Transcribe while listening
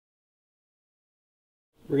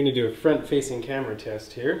We're going to do a front-facing camera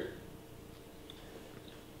test here.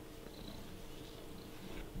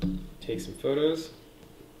 Take some photos.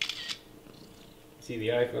 See, the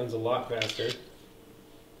iPhone's a lot faster. I'm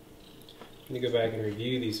going to go back and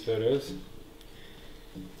review these photos.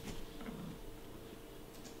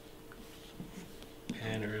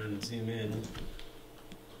 Pan around and zoom in.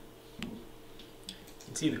 You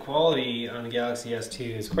can see the quality on the Galaxy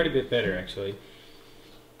S2 is quite a bit better, actually.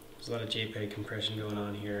 There's a lot of JPEG compression going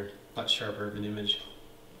on here, a lot sharper of an image.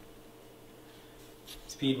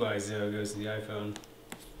 Speed-wise, though, it goes to the iPhone.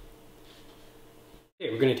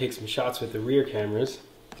 Okay, we're going to take some shots with the rear cameras.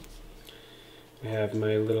 I have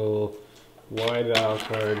my little Y-Val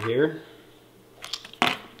card here.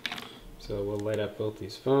 So we'll light up both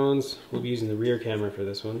these phones. We'll be using the rear camera for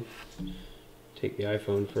this one. Take the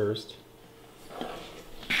iPhone first.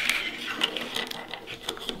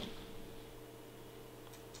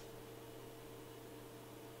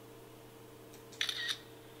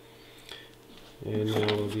 And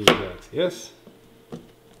now we'll do the Galaxy S.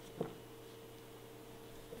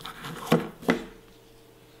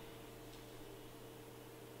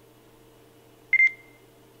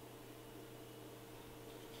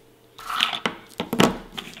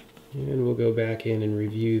 And we'll go back in and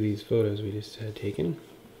review these photos we just had taken.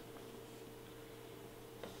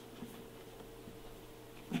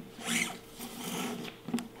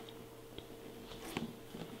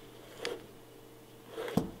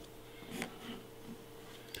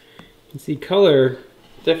 You can see color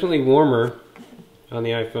definitely warmer on the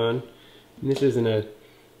iPhone. And this isn't a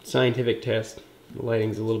scientific test. The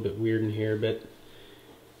lighting's a little bit weird in here, but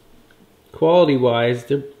quality-wise,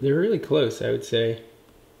 they're really close, I would say.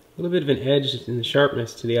 A little bit of an edge in the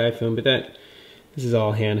sharpness to the iPhone, but this is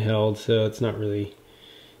all handheld, so it's not really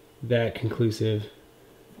that conclusive.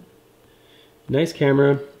 Nice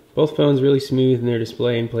camera. Both phones really smooth in their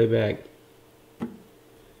display and playback.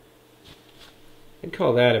 I'd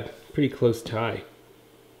call that a pretty close tie.